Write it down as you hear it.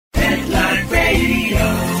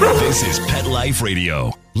This is Pet Life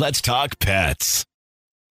Radio. Let's talk pets.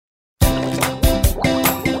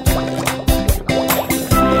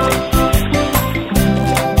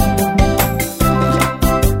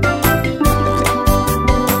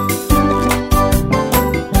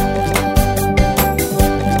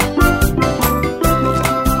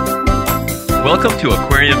 Welcome to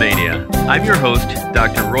Aquarium Mania. I'm your host,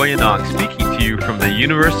 Dr. Roy Enoch, speaking to you from the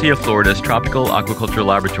University of Florida's Tropical Aquaculture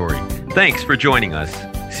Laboratory. Thanks for joining us.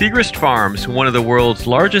 Segrest Farms, one of the world's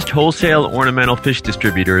largest wholesale ornamental fish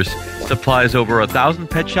distributors, supplies over 1,000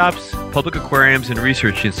 pet shops, public aquariums, and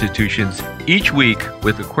research institutions each week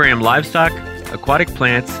with aquarium livestock, aquatic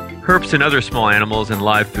plants, herps and other small animals, and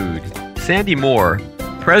live food. Sandy Moore,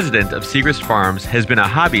 president of Segrest Farms, has been a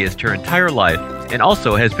hobbyist her entire life and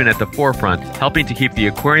also has been at the forefront helping to keep the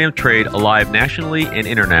aquarium trade alive nationally and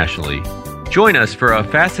internationally. Join us for a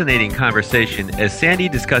fascinating conversation as Sandy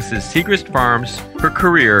discusses Segrest Farms, her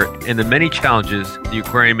career, and the many challenges the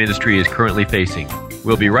aquarium industry is currently facing.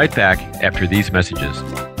 We'll be right back after these messages.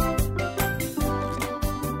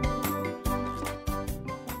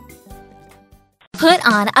 Put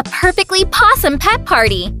on a perfectly pawsome pet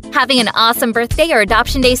party. Having an awesome birthday or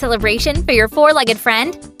adoption day celebration for your four-legged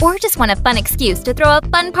friend? Or just want a fun excuse to throw a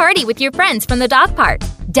fun party with your friends from the dog park?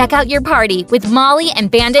 Deck out your party with Molly and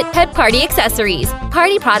Bandit Pet Party accessories.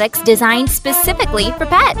 Party products designed specifically for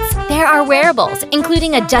pets. There are wearables,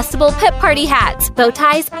 including adjustable pet party hats, bow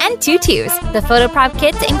ties, and tutus. The photo prop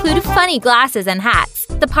kits include funny glasses and hats.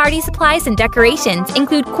 The party supplies and decorations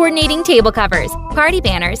include coordinating table covers, party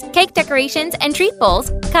banners, cake decorations, and treat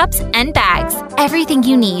bowls, cups, and bags. Everything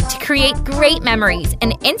you need to create great memories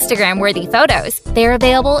and Instagram-worthy photos. They're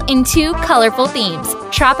available in 2 colorful themes,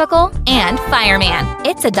 Tropical and Fireman.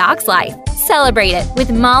 It's a dog's life. Celebrate it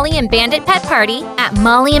with Molly and Bandit Pet Party at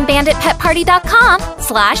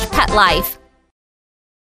mollyandbanditpetparty.com/petlife.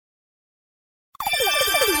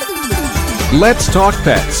 Let's Talk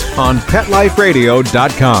Pets on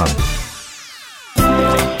PetLifeRadio.com.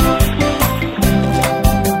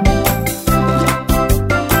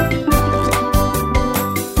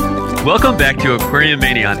 Welcome back to Aquarium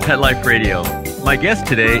Mania on Pet Life Radio. My guest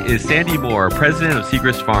today is Sandy Moore, president of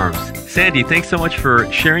Segrest Farms. Sandy, thanks so much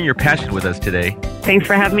for sharing your passion with us today. Thanks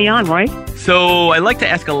for having me on, Roy. So I like to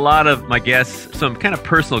ask a lot of my guests some kind of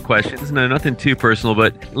personal questions. No, nothing too personal,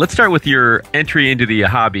 but let's start with your entry into the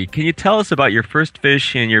hobby. Can you tell us about your first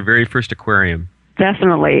fish and your very first aquarium?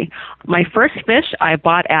 Definitely. My first fish I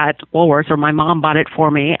bought at Woolworths, or my mom bought it for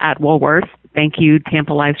me at Woolworths. Thank you,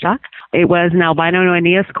 Tampa Livestock. It was an albino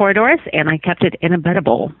Aeneas corridorus, and I kept it in a betta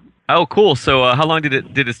bowl. Oh, cool. So how long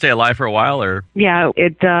did it stay alive for a while? Or Yeah,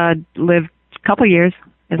 it lived a couple years,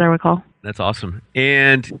 as I recall. That's awesome.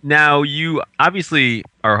 And now you obviously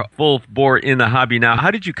are full bore in the hobby now.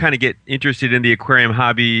 How did you kind of get interested in the aquarium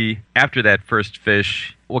hobby after that first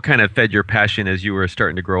fish? What kind of fed your passion as you were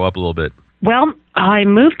starting to grow up a little bit? Well, I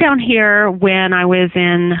moved down here when I was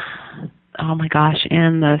in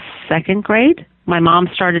the 2nd grade. My mom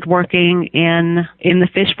started working in the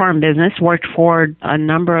fish farm business, worked for a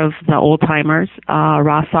number of the old-timers,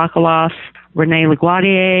 Ross Sokoloff, Renee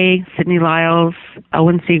LaGuardier, Sidney Lyles,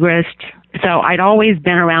 Owen Segrest. So I'd always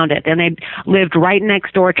been around it. And they lived right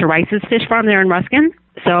next door to Rice's Fish Farm there in Ruskin.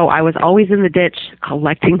 So I was always in the ditch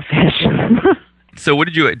collecting fish. So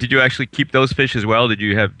what did you actually keep those fish as well? Did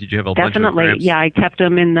you have a bunch of aquariums? Definitely. Yeah, I kept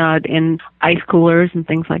them in ice coolers and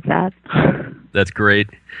things like that. That's great.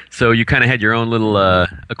 So you kind of had your own little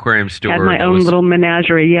aquarium store. Had my own little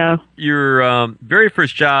menagerie, yeah. Your very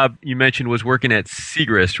first job you mentioned was working at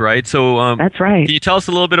Segrest, right? So that's right. Can you tell us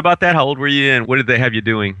a little bit about that? How old were you, and what did they have you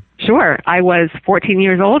doing? Sure. I was 14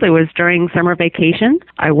 years old. It was during summer vacation.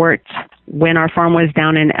 I worked when our farm was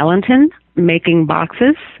down in Ellington making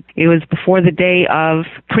boxes. It was before the day of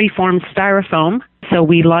preformed styrofoam, so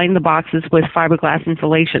we lined the boxes with fiberglass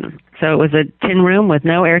insulation. So it was a tin room with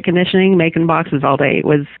no air conditioning, making boxes all day. It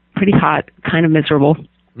was pretty hot, kind of miserable.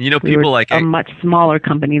 You know, we were a much smaller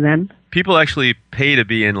company then. People actually pay to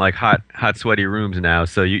be in like hot, sweaty rooms now,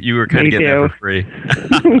 so you were kind of getting that for free.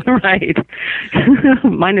 Right.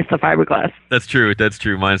 Minus the fiberglass. That's true,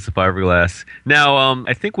 minus the fiberglass. Now,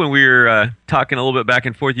 I think when we were talking a little bit back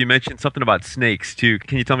and forth, you mentioned something about snakes, too.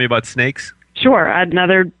 Can you tell me about snakes? Sure.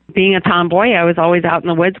 Being a tomboy, I was always out in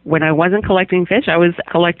the woods. When I wasn't collecting fish, I was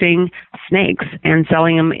collecting snakes and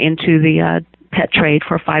selling them into the pet trade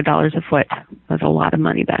for $5 a foot. That was a lot of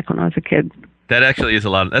money back when I was a kid. That actually is a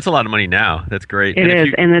lot. That's a lot of money now. That's great. It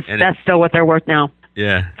is, that's still what they're worth now.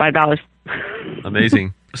 Yeah. $5.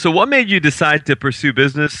 Amazing. So what made you decide to pursue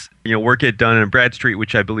business, work at Dun & Bradstreet,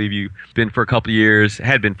 which I believe you've been for a couple of years,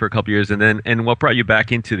 and then what brought you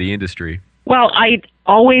back into the industry? Well, I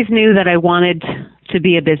always knew that I wanted to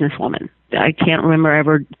be a businesswoman. I can't remember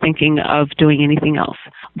ever thinking of doing anything else.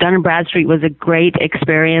 Dun & Bradstreet was a great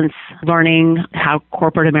experience learning how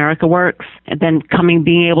corporate America works, and then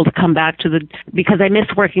being able to come back because I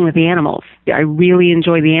missed working with the animals. I really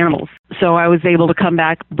enjoy the animals. So I was able to come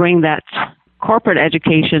back, bring that corporate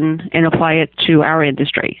education and apply it to our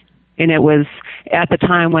industry. And it was at the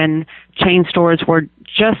time when chain stores were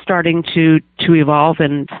just starting to evolve,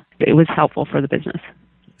 and it was helpful for the business.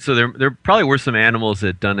 So there probably were some animals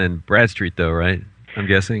at Dun & Bradstreet, though, right? I'm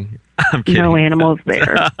guessing. I'm kidding. No animals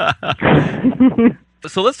there.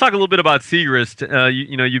 So let's talk a little bit about Segrist.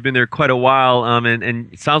 You've been there quite a while, and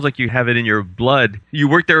it sounds like you have it in your blood. You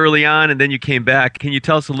worked there early on, and then you came back. Can you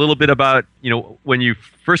tell us a little bit about, when you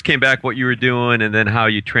first came back, what you were doing, and then how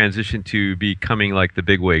you transitioned to becoming like the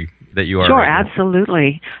bigwig that you are? Sure, right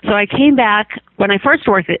absolutely. So I came back. When I first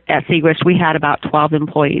worked at Segrist, we had about 12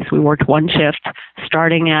 employees. We worked one shift,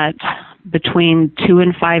 starting at between 2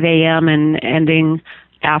 and 5 a.m. and ending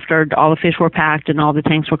after all the fish were packed and all the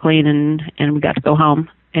tanks were clean, and we got to go home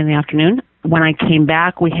in the afternoon. When I came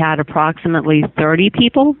back, we had approximately 30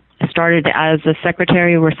 people. I started as a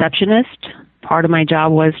secretary receptionist. Part of my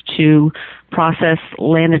job was to process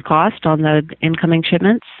landed cost on the incoming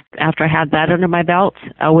shipments. After I had that under my belt,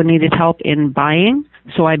 I needed help in buying,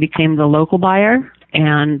 so I became the local buyer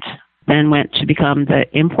and then went to become the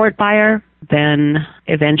import buyer, then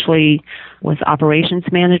eventually was operations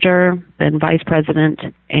manager, then vice president,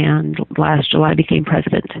 and last July became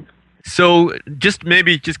president. So just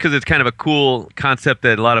because it's kind of a cool concept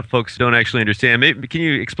that a lot of folks don't actually understand, can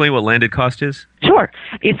you explain what landed cost is? Sure.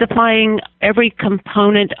 It's applying every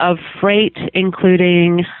component of freight,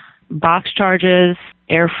 including box charges,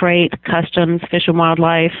 air freight, customs, fish and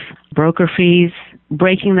wildlife, broker fees,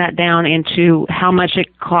 breaking that down into how much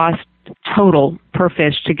it costs total per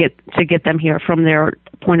fish to get them here from their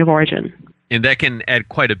point of origin. And that can add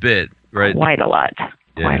quite a bit, right? Quite a lot.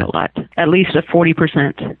 Yeah. Quite a lot. At least a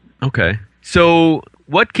 40%. Okay. So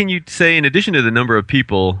what can you say, in addition to the number of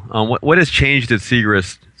people, what has changed at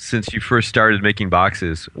Segrist since you first started making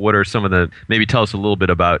boxes? What are some of maybe tell us a little bit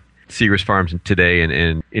about Segrist Farms today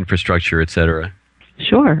and infrastructure, et cetera.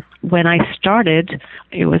 Sure. When I started,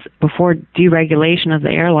 it was before deregulation of the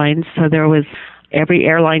airlines, so there was every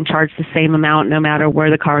airline charged the same amount no matter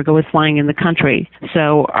where the cargo was flying in the country.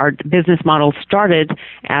 So our business model started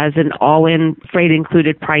as an all-in freight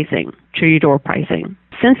included pricing, to your door pricing.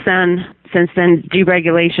 Since then,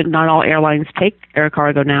 deregulation, not all airlines take air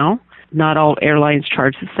cargo now. Not all airlines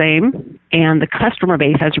charge the same, and the customer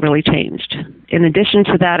base has really changed. In addition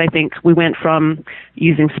to that, I think we went from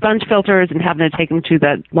using sponge filters and having to take them to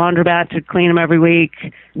the laundromat to clean them every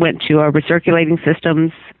week, went to recirculating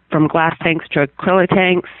systems, from glass tanks to acrylic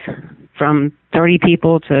tanks, from 30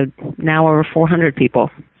 people to now over 400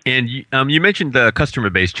 people. And you mentioned the customer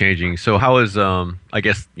base changing. So how has,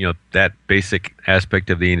 that basic aspect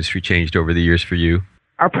of the industry changed over the years for you?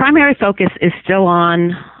 Our primary focus is still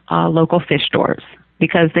on local fish stores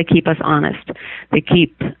because they keep us honest.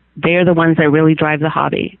 They're the ones that really drive the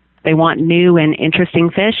hobby. They want new and interesting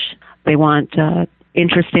fish. They want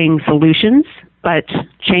interesting solutions. But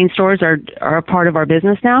chain stores are a part of our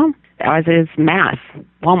business now, as is Mass,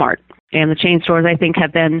 Walmart. And the chain stores, I think,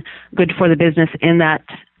 have been good for the business in that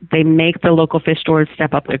they make the local fish stores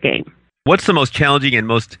step up their game. What's the most challenging and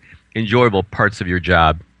most enjoyable parts of your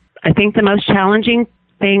job? I think the most challenging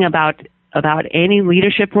thing about any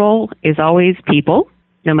leadership role is always people,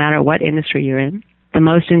 no matter what industry you're in. The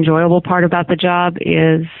most enjoyable part about the job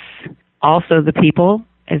is also the people.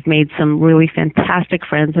 I've made some really fantastic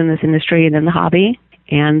friends in this industry and in the hobby,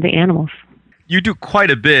 and the animals. You do quite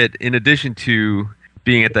a bit in addition to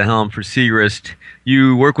being at the helm for Segrist.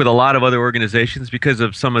 You work with a lot of other organizations because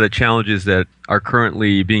of some of the challenges that are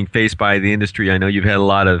currently being faced by the industry. I know you've had a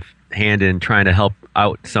lot of hand in trying to help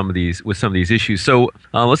out with some of these issues. So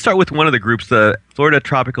let's start with one of the groups, the Florida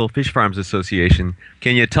Tropical Fish Farms Association.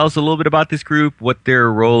 Can you tell us a little bit about this group, what their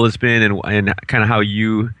role has been, and kind of how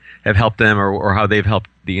you have helped them or how they've helped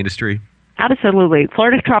the industry? Absolutely.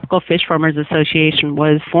 Florida Tropical Fish Farmers Association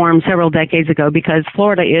was formed several decades ago because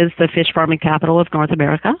Florida is the fish farming capital of North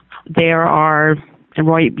America. There are, and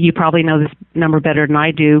Roy, you probably know this number better than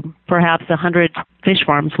I do, perhaps 100 fish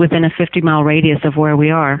farms within a 50-mile radius of where we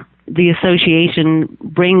are. The association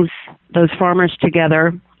brings those farmers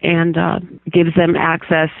together and gives them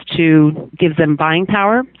buying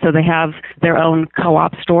power. So they have their own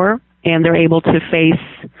co-op store, and they're able to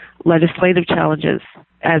face legislative challenges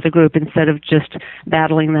as a group instead of just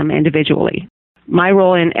battling them individually. My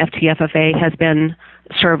role in FTFFA has been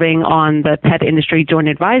serving on the Pet Industry Joint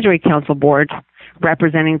Advisory Council Board,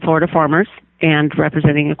 representing Florida farmers and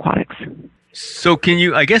representing aquatics. So can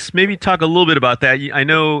you, I guess, maybe talk a little bit about that? I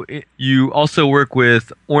know you also work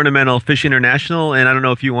with Ornamental Fish International, and I don't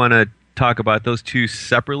know if you want to talk about those two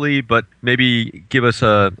separately, but maybe give us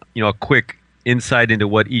a quick insight into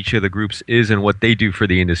what each of the groups is and what they do for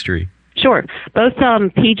the industry. Sure. Both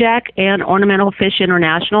PJAC and Ornamental Fish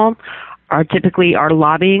International are typically our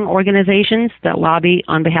lobbying organizations that lobby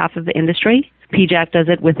on behalf of the industry. PJAC does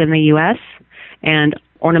it within the U.S., and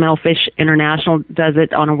Ornamental Fish International does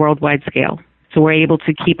it on a worldwide scale. So we're able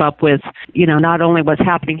to keep up with, not only what's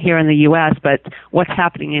happening here in the U.S., but what's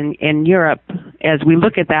happening in Europe as we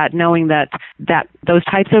look at that, knowing that those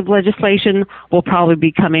types of legislation will probably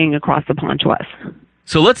be coming across the pond to us.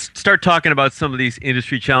 So let's start talking about some of these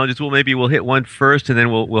industry challenges. Maybe we'll hit one first, and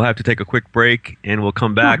then we'll have to take a quick break, and we'll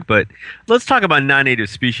come back. But let's talk about non-native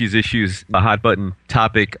species issues, a hot button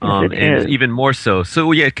topic, and even more so.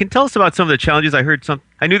 So can tell us about some of the challenges.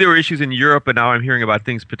 I knew there were issues in Europe, but now I'm hearing about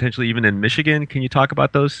things potentially even in Michigan. Can you talk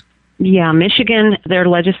about those? Yeah, Michigan, their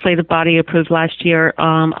legislative body approved last year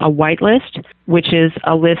a whitelist, which is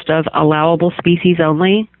a list of allowable species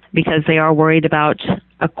only, because they are worried about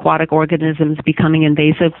aquatic organisms becoming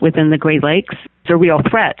invasive within the Great Lakes. It's a real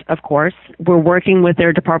threat, of course. We're working with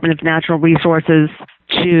their Department of Natural Resources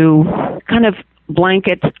to kind of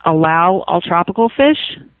blanket allow all tropical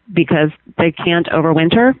fish because they can't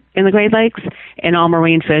overwinter in the Great Lakes, and all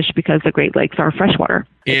marine fish because the Great Lakes are freshwater.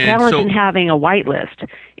 The challenge in having a whitelist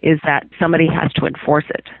is that somebody has to enforce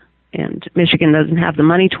it. And Michigan doesn't have the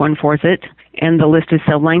money to enforce it, and the list is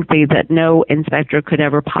so lengthy that no inspector could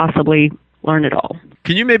ever possibly learn it all.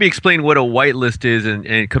 Can you maybe explain what a white list is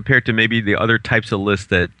and compared to maybe the other types of lists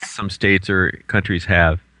that some states or countries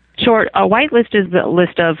have? Sure. A white list is the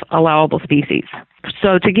list of allowable species.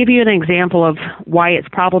 So to give you an example of why it's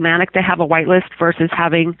problematic to have a white list versus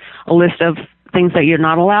having a list of things that you're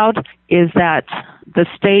not allowed, is that the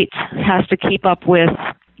state has to keep up with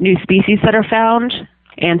new species that are found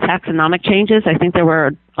and taxonomic changes. I think there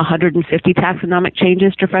were 150 taxonomic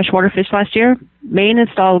changes to freshwater fish last year. Maine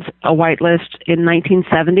installed a whitelist in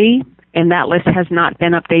 1970, and that list has not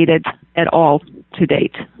been updated at all to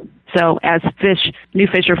date. So as new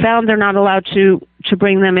fish are found, they're not allowed to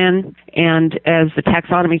bring them in, and as the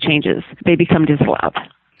taxonomy changes, they become disallowed.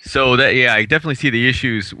 So I definitely see the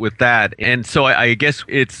issues with that. And so I guess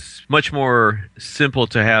it's much more simple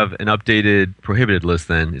to have an updated prohibited list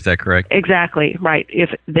then. Is that correct? Exactly, right. If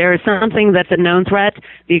there is something that's a known threat,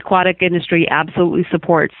 the aquatic industry absolutely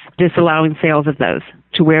supports disallowing sales of those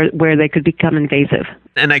to where they could become invasive.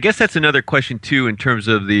 And I guess that's another question too in terms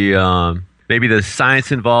of the maybe the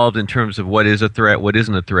science involved in terms of what is a threat, what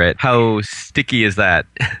isn't a threat. How sticky is that?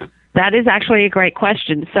 That is actually a great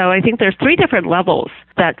question. So I think there's 3 different levels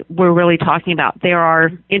that we're really talking about. There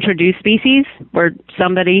are introduced species where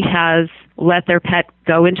somebody has let their pet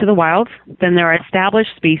go into the wild. Then there are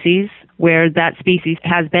established species where that species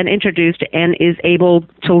has been introduced and is able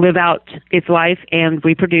to live out its life and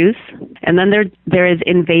reproduce. And then there is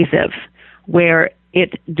invasive, where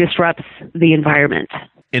it disrupts the environment.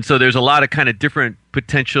 And so there's a lot of kind of different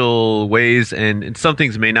potential ways, and some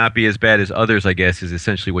things may not be as bad as others, I guess, is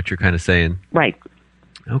essentially what you're kind of saying. Right.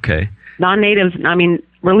 Okay. Non-natives,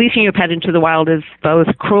 releasing your pet into the wild is both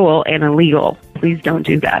cruel and illegal. Please don't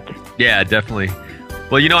do that. Yeah, definitely.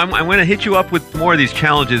 Well, I'm going to hit you up with more of these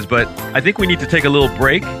challenges, but I think we need to take a little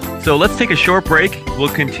break. So let's take a short break. We'll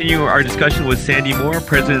continue our discussion with Sandy Moore,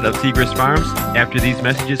 president of Segrist Farms, after these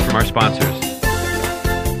messages from our sponsors.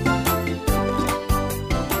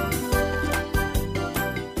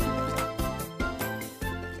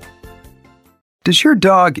 Does your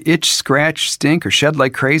dog itch, scratch, stink, or shed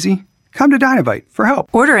like crazy? Come to Dinovite for help.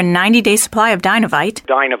 Order a 90-day supply of Dinovite.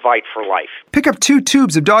 Dinovite for life. Pick up 2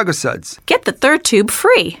 tubes of Doggosuds. Get the 3rd tube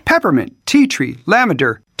free. Peppermint, tea tree,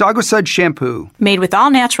 lavender, Doggosud shampoo. Made with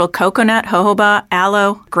all-natural coconut, jojoba,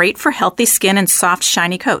 aloe. Great for healthy skin and soft,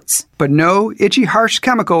 shiny coats. But no itchy, harsh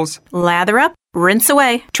chemicals. Lather up, rinse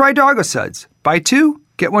away. Try Doggosuds. Buy 2,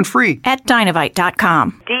 get 1 free. At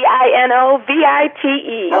Dinovite.com.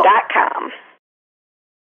 DINOVITE.com.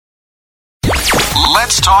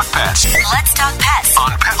 Let's talk pets. Let's talk pets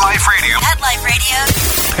On Pet Life Radio. Pet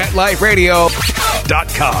Life Radio.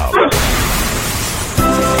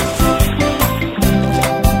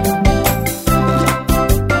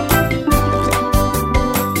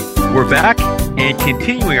 PetLifeRadio.com. We're back and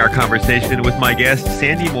continuing our conversation with my guest,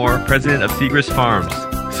 Sandy Moore, president of Segrist Farms.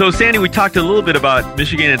 So, Sandy, we talked a little bit about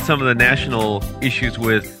Michigan and some of the national issues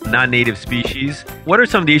with non-native species. What are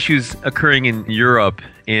some of the issues occurring in Europe,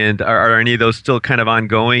 and are any of those still kind of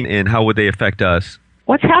ongoing, and how would they affect us?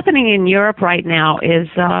 What's happening in Europe right now is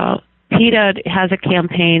PETA has a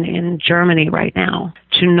campaign in Germany right now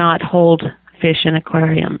to not hold fish in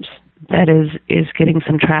aquariums. That is getting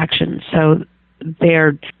some traction. So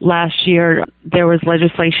last year, there was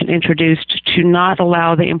legislation introduced to not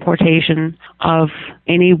allow the importation of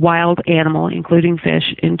any wild animal, including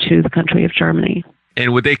fish, into the country of Germany.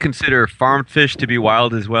 And would they consider farmed fish to be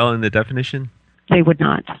wild as well in the definition? They would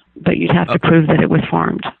not, but you'd have to prove that it was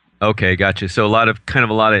farmed. Okay, gotcha. So a lot of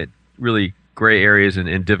really gray areas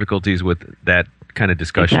and difficulties with that kind of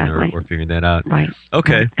discussion or figuring that out. Right.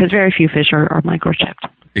 Okay. Because very few fish are microchipped.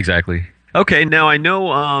 Exactly. Okay, now I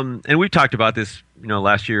know, and we've talked about this,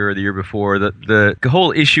 last year or the year before, the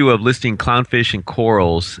whole issue of listing clownfish and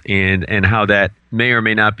corals and how that may or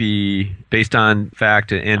may not be based on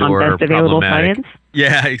fact and or best available problematic. Science?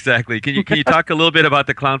 Yeah, exactly. Can you talk a little bit about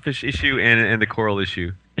the clownfish issue and the coral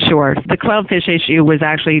issue? Sure. The clownfish issue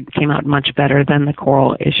came out much better than the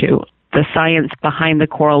coral issue. The science behind the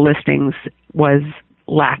coral listings was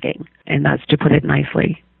lacking, and that's to put it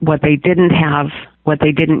nicely. What they didn't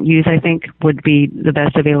use, I think, would be the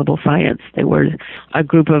best available science. They were a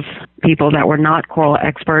group of people that were not coral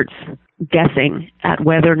experts guessing at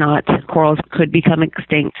whether or not corals could become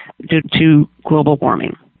extinct due to global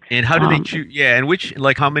warming. And how do they choose? Yeah,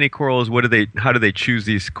 and how many corals? How do they choose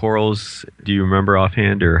these corals? Do you remember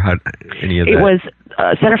offhand, or any of that? It was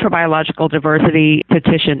Center for Biological Diversity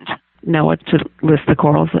petitioned NOAA to list the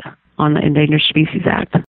corals on the Endangered Species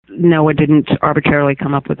Act. NOAA didn't arbitrarily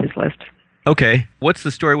come up with this list. Okay. What's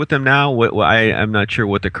the story with them now? I'm not sure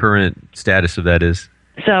what the current status of that is.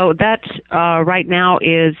 So that right now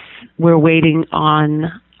we're waiting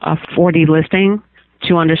on a 4D listing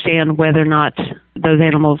to understand whether or not those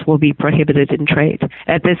animals will be prohibited in trade.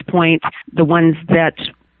 At this point, the ones that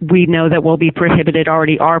we know that will be prohibited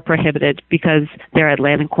already are prohibited because they're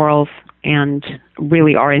Atlantic corals and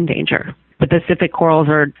really are in danger. The Pacific corals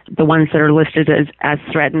are the ones that are listed as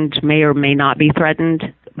threatened, may or may not be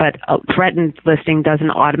threatened, but a threatened listing doesn't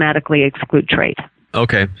automatically exclude trade.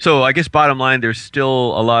 Okay. So I guess bottom line, there's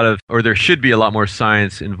still there should be a lot more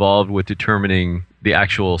science involved with determining the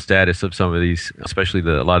actual status of some of these, especially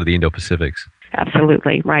a lot of the Indo-Pacifics.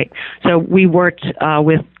 Absolutely, right. So we worked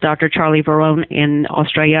with Dr. Charlie Verone in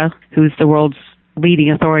Australia, who's the world's leading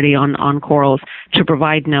authority on corals, to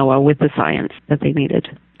provide NOAA with the science that they needed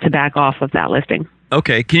to back off of that listing.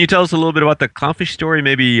 Okay. Can you tell us a little bit about the clownfish story?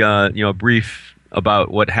 Maybe a brief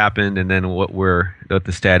about what happened and then what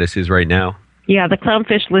the status is right now? Yeah, the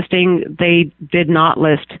clownfish listing, they did not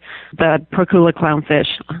list the Procula clownfish.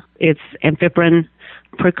 It's Amphiprin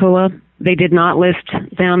Procula. They did not list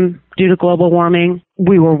them due to global warming.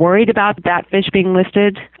 We were worried about that fish being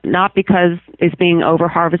listed, not because it's being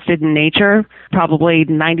over-harvested in nature. Probably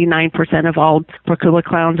 99% of all Procula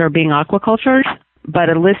clowns are being aquacultured. But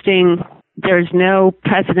a listing, there's no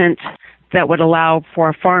precedent that would allow for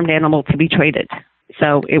a farmed animal to be traded.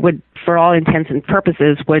 So it would, for all intents and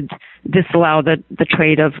purposes, would disallow the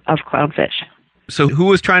trade of clownfish. So who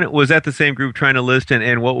was that the same group trying to list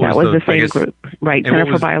and what was that was the same group, right? Center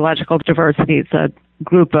for Biological Diversity. It's a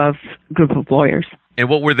group of lawyers. And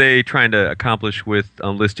what were they trying to accomplish with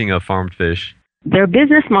listing of farmed fish? Their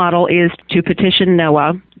business model is to petition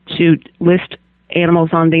NOAA to list animals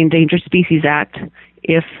on the Endangered Species Act.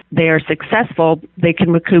 If they are successful, they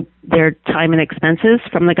can recoup their time and expenses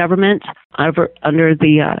from the government under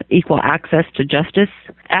the Equal Access to Justice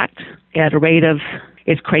Act at a rate of,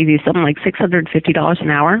 it's crazy, something like $650 an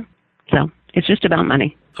hour. So it's just about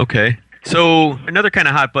money. Okay. So another kind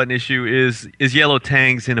of hot button issue is yellow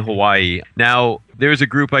tangs in Hawaii. Now, there's a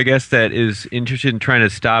group, I guess, that is interested in trying to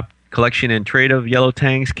stop collection and trade of yellow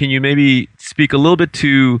tangs. Can you maybe speak a little bit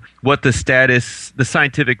to what the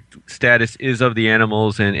scientific status is of the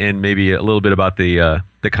animals and maybe a little bit about the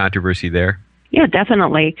controversy there? Yeah,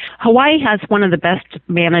 definitely. Hawaii has one of the best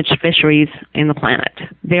managed fisheries in the planet.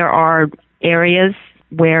 There are areas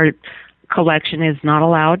where collection is not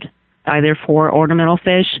allowed, either for ornamental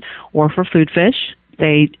fish or for food fish.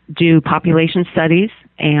 They do population studies,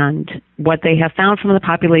 and what they have found from the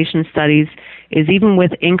population studies is even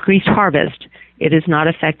with increased harvest, it is not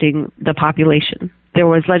affecting the population. There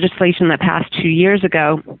was legislation that passed 2 years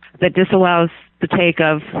ago that disallows the take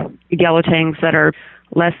of yellow tangs that are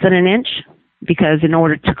less than an inch, because in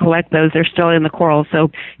order to collect those, they're still in the coral, so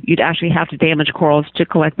you'd actually have to damage corals to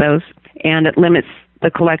collect those. And it limits the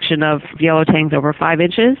collection of yellow tangs over 5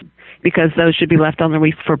 inches, because those should be left on the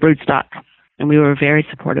reef for broodstock. And we were very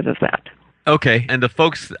supportive of that. Okay. And the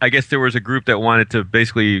folks, I guess there was a group that wanted to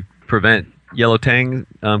basically prevent yellow tang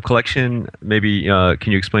collection. Maybe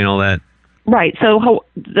can you explain all that? Right. So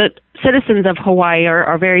the citizens of Hawaii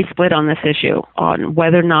are very split on this issue, on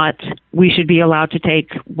whether or not we should be allowed to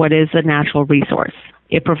take what is a natural resource.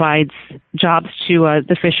 It provides jobs to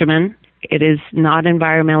the fishermen. It is not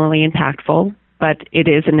environmentally impactful, but it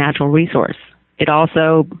is a natural resource. It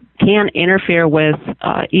also can interfere with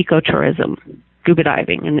ecotourism, scuba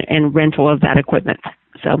diving, and rental of that equipment.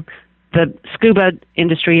 So the scuba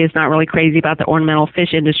industry is not really crazy about the ornamental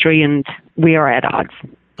fish industry, and we are at odds.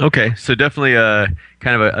 Okay, so definitely a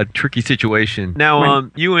kind of a tricky situation. Now,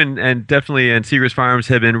 Right. you and definitely Seagrass Farms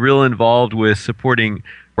have been real involved with supporting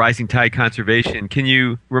Rising Tide Conservation. Can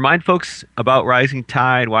you remind folks about Rising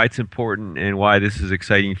Tide, why it's important, and why this is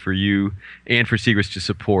exciting for you and for Seagrass to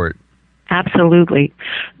support? Absolutely.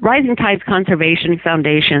 Rising Tides Conservation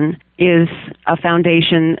Foundation is a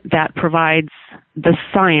foundation that provides the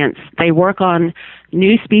science. They work on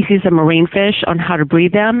new species of marine fish, on how to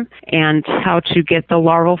breed them and how to get the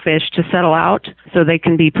larval fish to settle out so they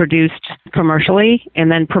can be produced commercially, and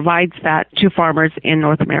then provides that to farmers in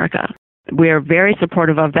North America. We are very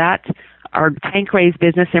supportive of that. Our tank raised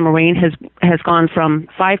business in marine has gone from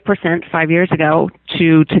 5% 5 years ago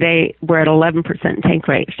to today we're at 11% tank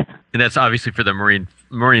raised. And that's obviously for the marine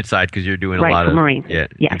side, because you're doing a Right, lot for of marine. Yeah,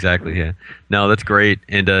 Yes. exactly. Yeah, no, that's great,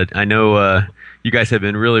 and I know you guys have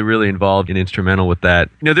been really, really involved and instrumental with that.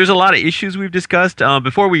 You know, there's a lot of issues we've discussed.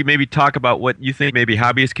 Before we maybe talk about what you think maybe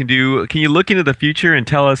hobbyists can do, can you look into the future and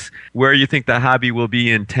tell us where you think the hobby will be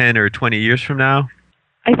in 10 or 20 years from now?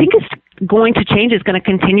 I think it's going to change. It's going to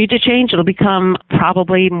continue to change. It'll become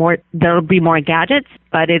probably more, there'll be more gadgets,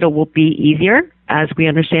 but it will be easier as we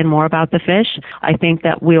understand more about the fish. I think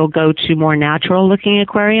that we'll go to more natural looking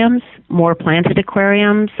aquariums, more planted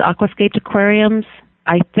aquariums, aquascaped aquariums.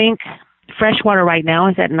 I think freshwater right now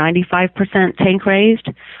is at 95% tank raised.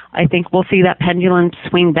 I think we'll see that pendulum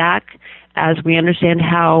swing back as we understand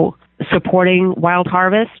how supporting wild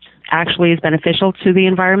harvest actually is beneficial to the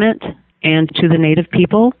environment and to the native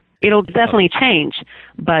people. It'll definitely change,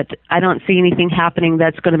 but I don't see anything happening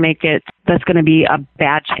that's going to be a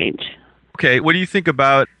bad change. Okay, what do you think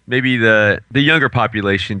about maybe the younger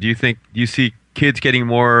population? Do you see kids getting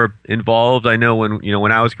more involved? I know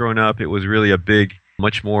when I was growing up, it was really a big,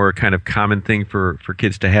 much more kind of common thing for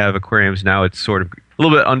kids to have aquariums. Now it's sort of a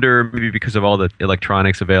little bit under, maybe because of all the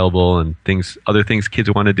electronics available and other things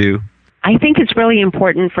kids want to do. I think it's really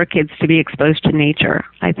important for kids to be exposed to nature.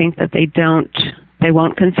 I think that they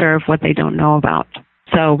won't conserve what they don't know about.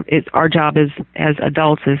 So it's our job as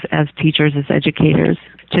adults, as teachers, as educators,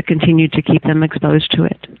 to continue to keep them exposed to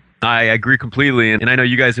it. I agree completely, and I know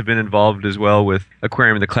you guys have been involved as well with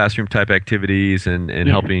aquarium in the classroom type activities and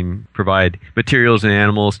helping provide materials and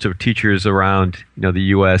animals to teachers around the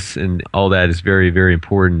U.S., and all that is very, very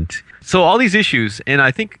important. So all these issues, and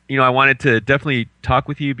I think I wanted to definitely talk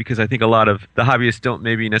with you because I think a lot of the hobbyists don't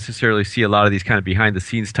maybe necessarily see a lot of these kind of behind the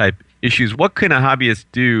scenes type issues. What can a hobbyist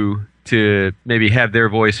do to maybe have their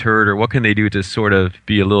voice heard, or what can they do to sort of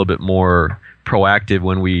be a little bit more proactive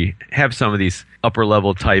when we have some of these upper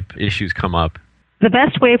level type issues come up? The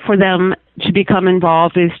best way for them to become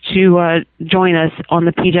involved is to join us on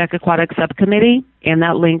the PJAC Aquatic Subcommittee, and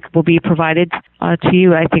that link will be provided to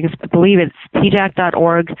you. I believe it's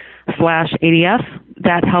pjac.org/ADF.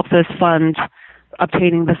 That helps us fund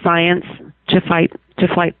obtaining the science to fight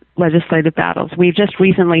legislative battles. We've just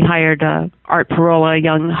recently hired Art Parola, a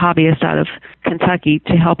young hobbyist out of Kentucky,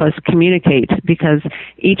 to help us communicate, because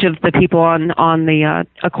each of the people on the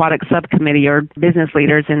aquatic subcommittee are business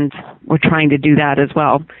leaders, and we're trying to do that as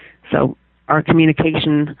well. So our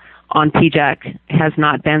communication on PJAC has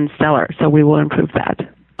not been stellar, so we will improve that.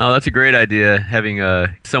 Oh, that's a great idea, having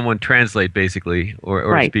someone translate basically,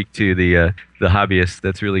 or Right. speak to the hobbyists.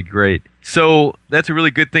 That's really great. So that's a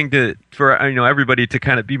really good thing for everybody to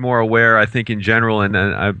kind of be more aware, I think, in general. And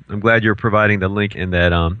I'm glad you're providing the link and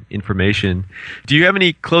that information. Do you have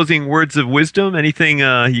any closing words of wisdom? Anything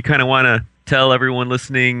you kind of want to tell everyone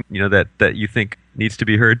listening, that you think needs to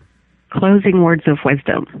be heard? Closing words of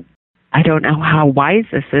wisdom. I don't know how wise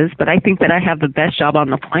this is, but I think that I have the best job on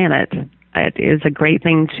the planet. It is a great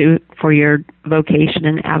thing for your vocation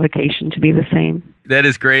and avocation to be the same. That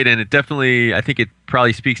is great, and I think it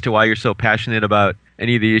probably speaks to why you're so passionate about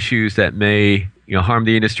any of the issues that may harm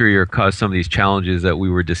the industry or cause some of these challenges that we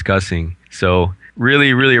were discussing. So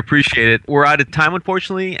really, really appreciate it. We're out of time,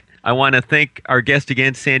 unfortunately. I want to thank our guest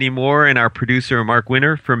again, Sandy Moore, and our producer, Mark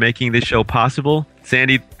Winter, for making this show possible.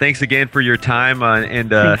 Sandy, thanks again for your time.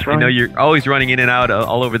 Thanks, I know you're always running in and out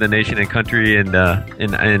all over the nation and country and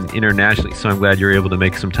internationally, so I'm glad you're able to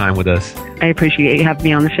make some time with us. I appreciate you having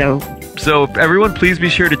me on the show. So everyone, please be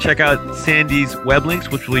sure to check out Sandy's web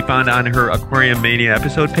links, which will be found on her Aquarium Mania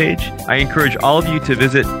episode page. I encourage all of you to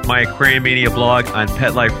visit my Aquarium Mania blog on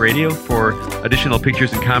Pet Life Radio for additional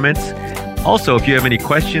pictures and comments. Also, if you have any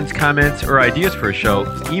questions, comments, or ideas for a show,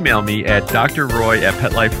 email me at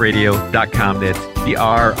drroy@petliferadio.com. That's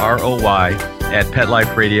DRROY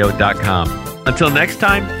 @petliferadio.com. Until next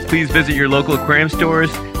time, please visit your local aquarium stores,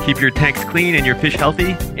 keep your tanks clean and your fish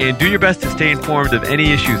healthy, and do your best to stay informed of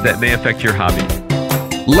any issues that may affect your hobby.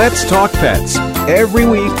 Let's Talk Pets, every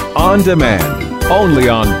week on demand, only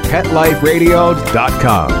on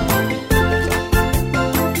PetLifeRadio.com.